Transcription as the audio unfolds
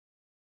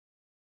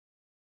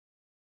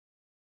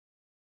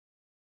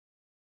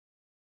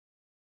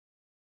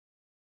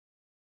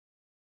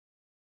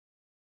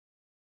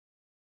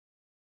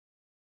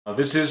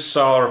This is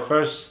our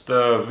first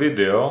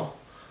video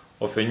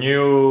of a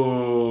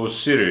new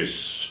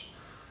series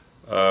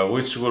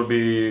which will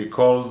be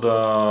called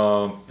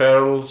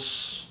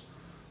Pearls,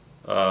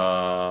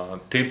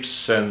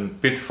 Tips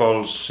and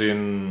Pitfalls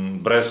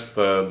in Breast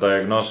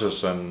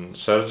Diagnosis and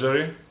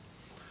Surgery,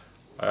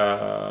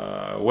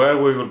 where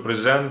we will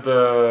present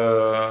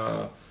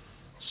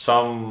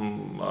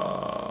some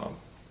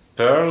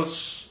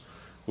pearls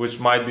which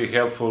might be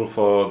helpful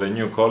for the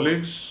new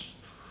colleagues,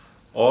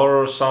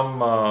 or some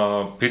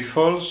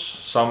pitfalls,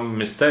 some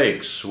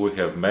mistakes we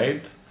have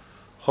made.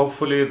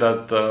 Hopefully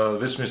that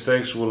these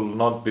mistakes will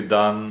not be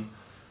done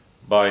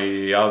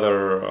by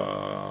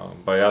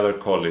other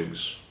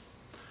colleagues.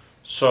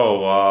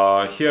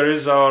 So here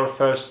is our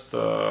first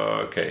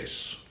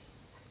case.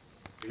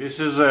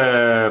 This is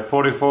a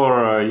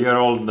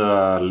 44-year-old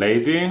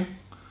lady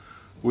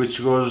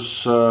which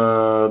was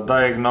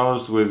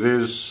diagnosed with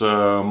these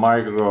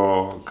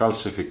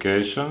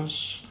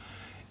microcalcifications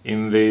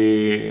in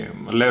the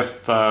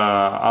left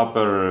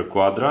upper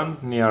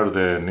quadrant near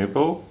the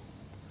nipple,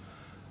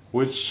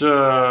 which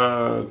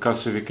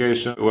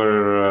calcifications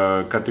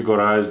were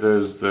categorized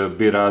as the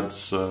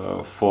BRADS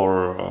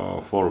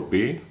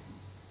 4B.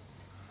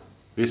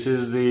 This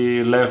is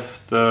the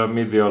left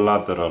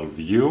mediolateral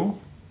view,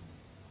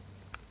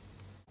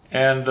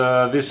 and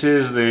this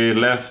is the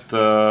left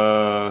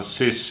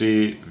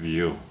CC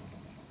view.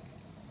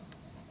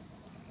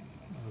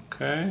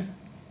 Okay,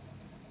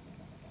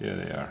 here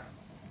they are.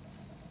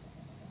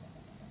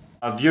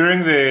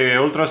 During the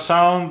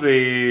ultrasound,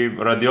 the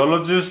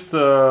radiologist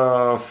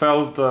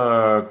felt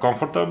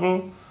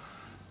comfortable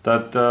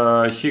that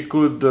he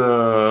could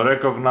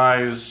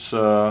recognize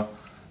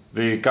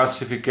the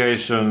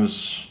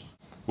calcifications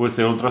with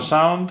the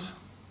ultrasound.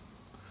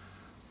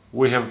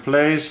 We have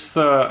placed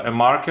a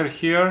marker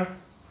here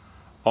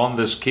on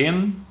the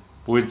skin,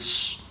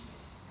 which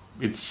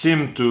it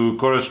seemed to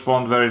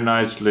correspond very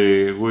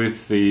nicely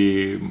with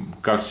the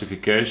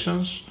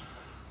calcifications.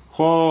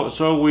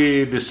 So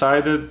we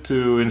decided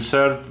to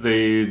insert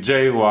the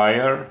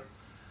J-wire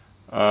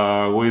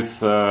with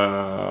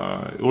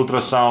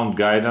ultrasound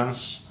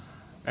guidance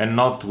and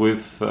not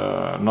with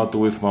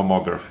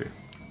mammography.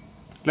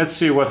 Let's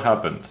see what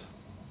happened.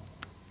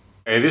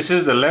 Okay, this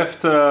is the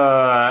left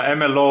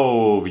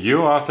MLO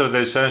view after the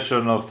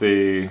insertion of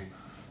the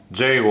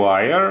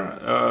J-wire.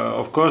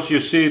 Of course you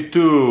see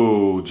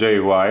two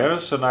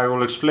J-wires, and I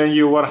will explain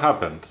you what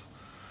happened.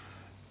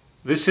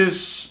 This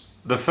is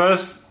the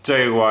first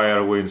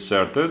J-wire we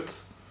inserted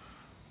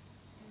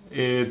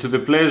to the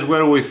place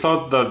where we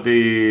thought that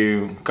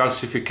the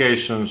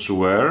calcifications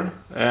were,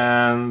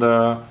 and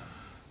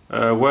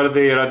where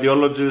the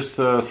radiologist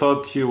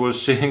thought he was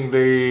seeing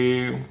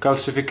the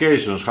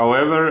calcifications.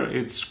 However,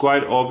 it's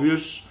quite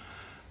obvious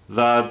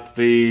that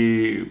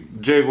the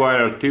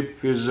J-wire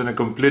tip is in a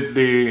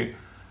completely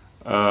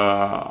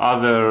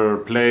other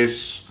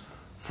place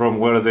from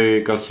where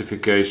the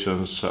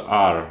calcifications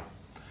are.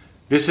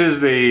 This is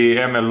the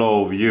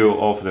MLO view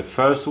of the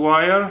first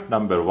wire,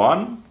 number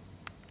 1.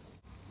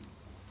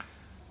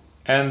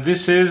 And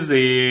this is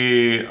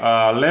the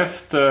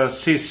left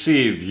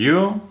CC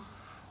view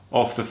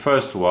of the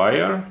first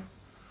wire,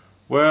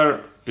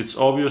 where it's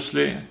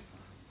obviously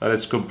that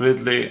it's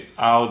completely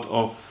out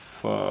of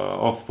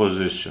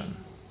position.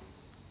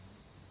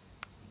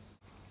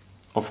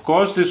 Of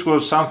course, this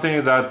was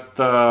something that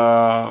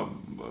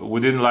we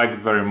didn't like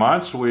very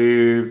much.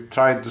 We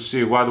tried to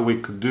see what we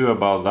could do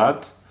about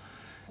that.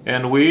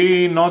 And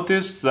we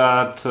noticed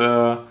that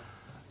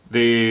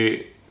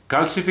the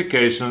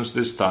calcifications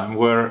this time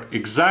were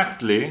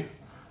exactly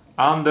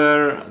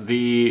under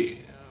the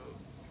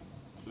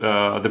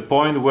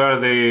point where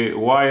the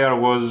wire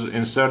was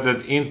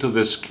inserted into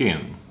the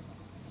skin.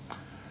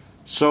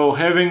 So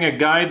having a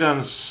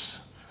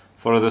guidance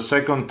for the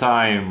second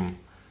time,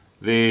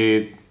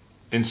 the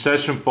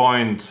insertion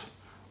point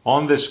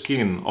on the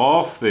skin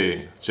of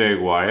the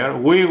J-wire,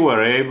 we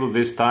were able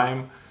this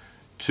time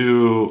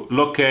to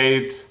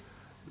locate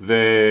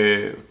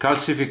the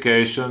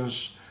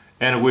calcifications,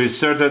 and we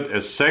inserted a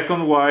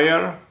second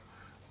wire,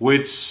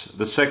 which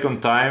the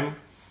second time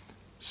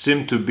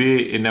seemed to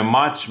be in a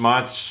much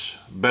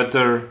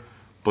better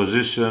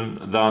position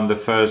than the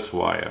first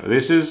wire.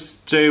 This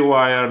is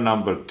J-wire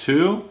number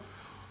 2,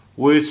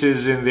 which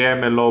is in the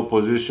MLO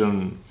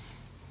position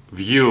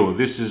view.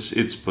 This is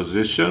its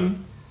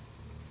position,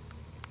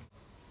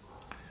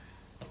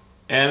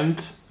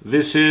 and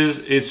this is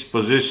its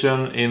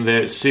position in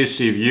the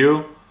CC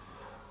view,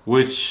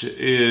 which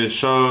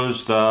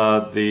shows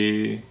that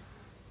the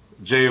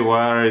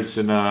J-wire is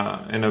in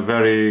a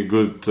very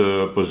good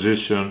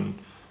position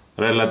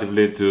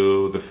relatively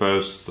to the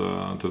first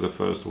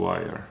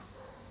wire.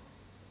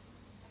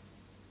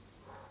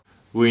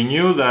 We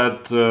knew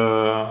that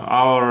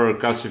our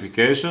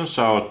calcifications,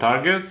 our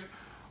target,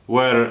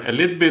 were a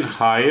little bit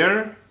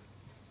higher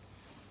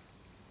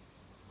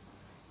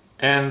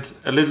and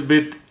a little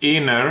bit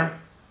inner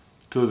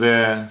to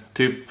the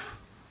tip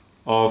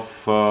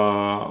of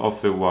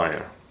the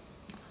wire.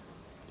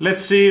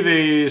 Let's see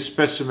the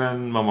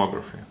specimen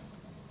mammography.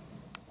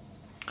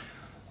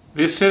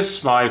 This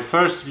is my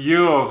first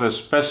view of the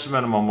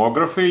specimen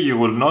mammography. You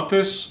will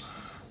notice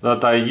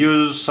that I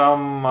use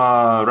some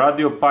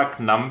radiopack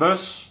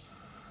numbers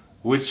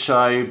which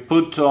I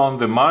put on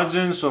the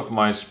margins of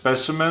my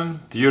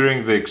specimen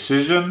during the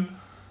excision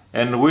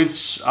and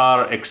which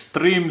are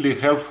extremely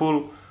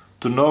helpful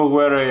to know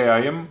where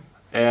I am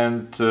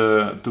and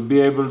to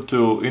be able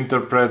to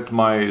interpret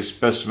my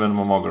specimen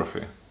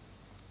mammography.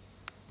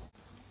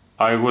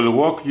 I will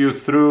walk you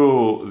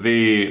through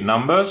the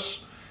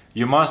numbers.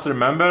 You must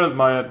remember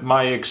that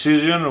my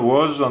excision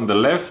was on the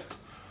left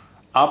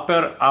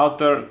upper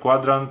outer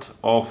quadrant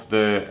of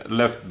the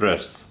left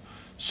breast.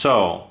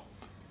 So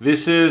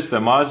this is the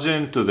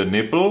margin to the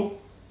nipple,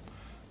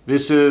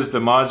 this is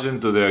the margin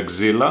to the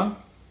axilla,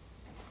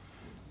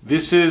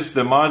 this is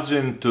the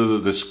margin to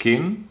the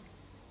skin,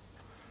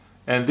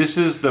 and this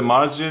is the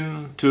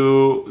margin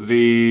to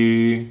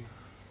the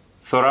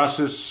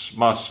thoracic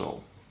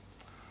muscle.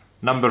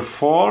 Number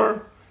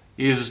 4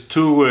 is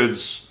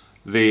towards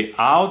the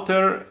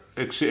outer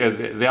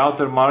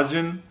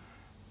margin,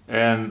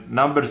 and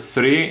number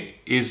 3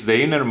 is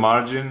the inner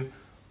margin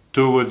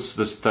towards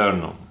the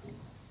sternum.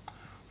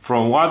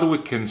 From what we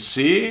can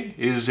see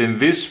is in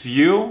this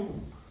view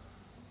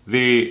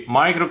the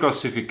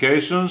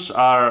microcalcifications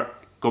are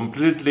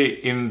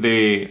completely in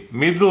the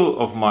middle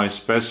of my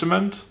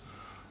specimen,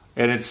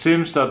 and it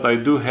seems that I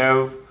do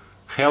have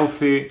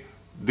healthy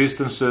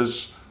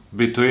distances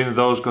between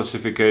those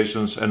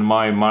calcifications and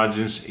my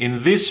margins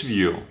in this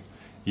view.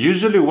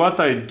 Usually what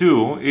I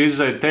do is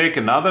I take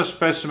another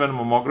specimen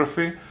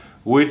mammography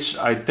which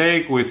I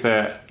take with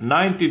a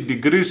 90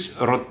 degrees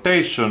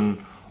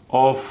rotation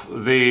of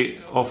the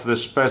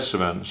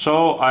specimen,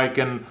 so I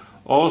can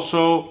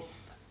also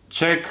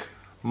check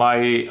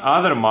my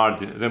other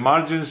margin, the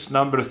margins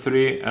number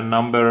 3 and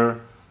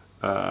number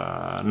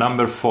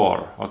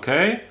 4.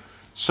 Okay,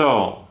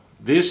 so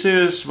this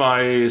is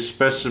my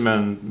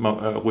specimen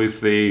with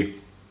the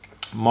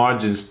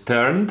margins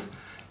turned,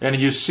 and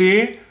you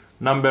see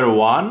number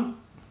 1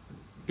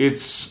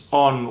 it's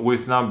on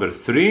with number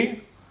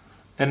 3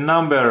 and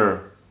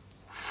number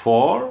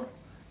 4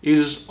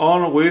 is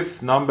on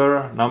with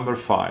number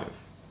 5.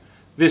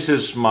 This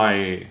is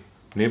my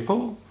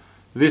nipple,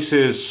 this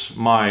is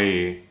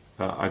my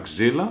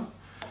axilla.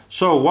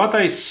 So what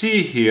I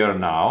see here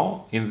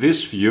now in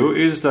this view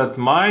is that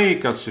my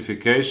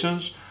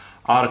calcifications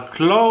are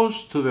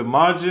close to the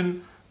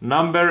margin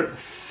number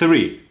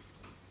 3.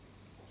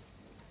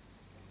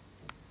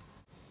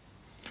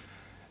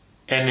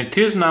 And it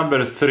is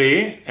number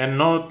 3 and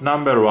not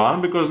number 1,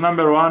 because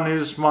number 1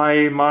 is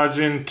my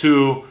margin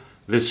to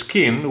the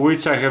skin,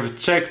 which I have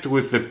checked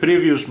with the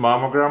previous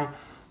mammogram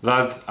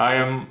that I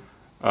am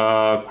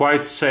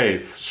quite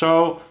safe.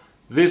 So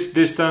this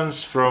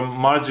distance from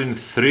margin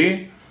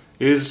 3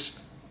 is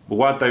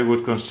what I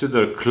would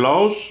consider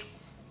close,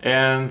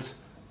 and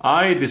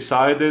I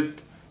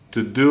decided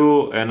to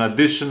do an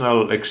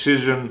additional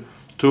excision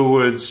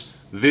towards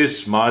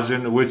this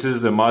margin, which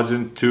is the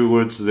margin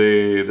towards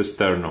the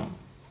sternum.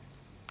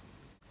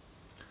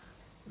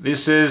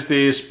 This is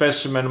the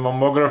specimen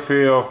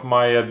mammography of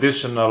my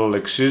additional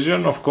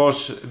excision. Of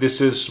course,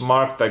 this is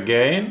marked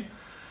again,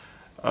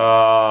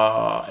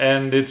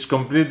 and it's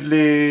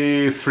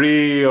completely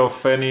free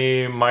of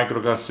any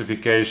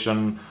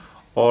microcalcification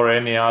or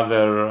any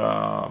other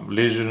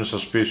lesion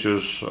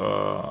suspicious,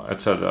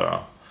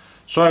 etc.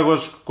 So I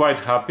was quite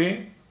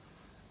happy,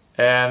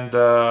 and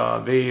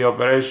the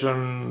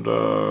operation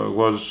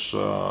was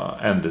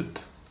ended.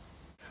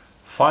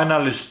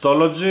 Final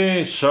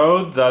histology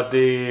showed that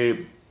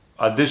the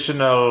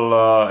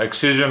additional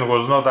excision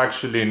was not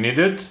actually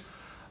needed.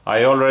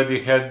 I already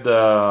had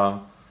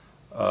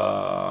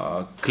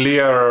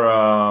clear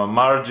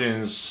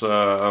margins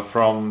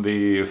from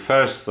the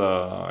first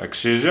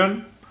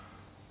excision.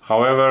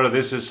 However,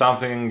 this is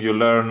something you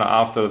learn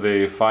after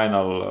the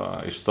final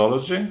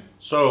histology.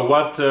 So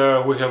what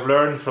we have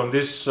learned from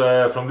this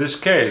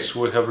case,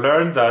 we have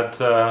learned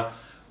that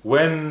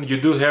when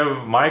you do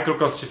have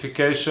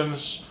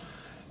microcalcifications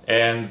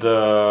and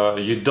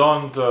you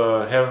don't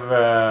have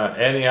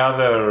any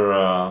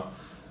other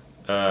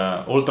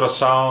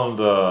ultrasound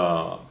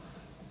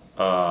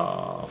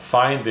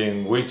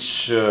finding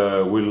which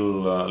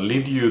will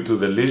lead you to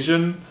the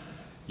lesion,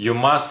 you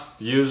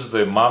must use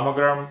the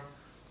mammogram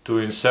to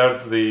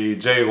insert the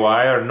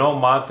J-wire, no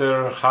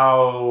matter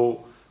how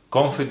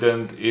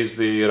confident is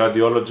the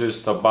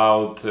radiologist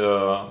about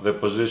the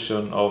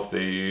position of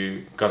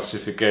the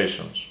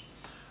calcifications.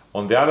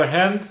 On the other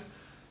hand,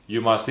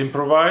 you must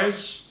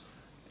improvise,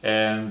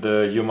 and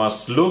you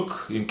must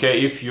look,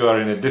 if you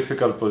are in a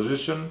difficult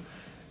position,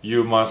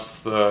 you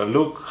must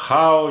look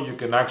how you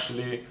can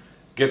actually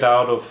get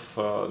out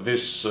of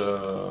this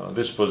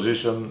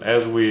position,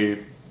 as we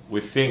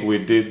think we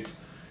did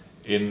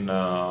in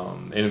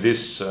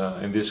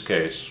this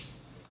case.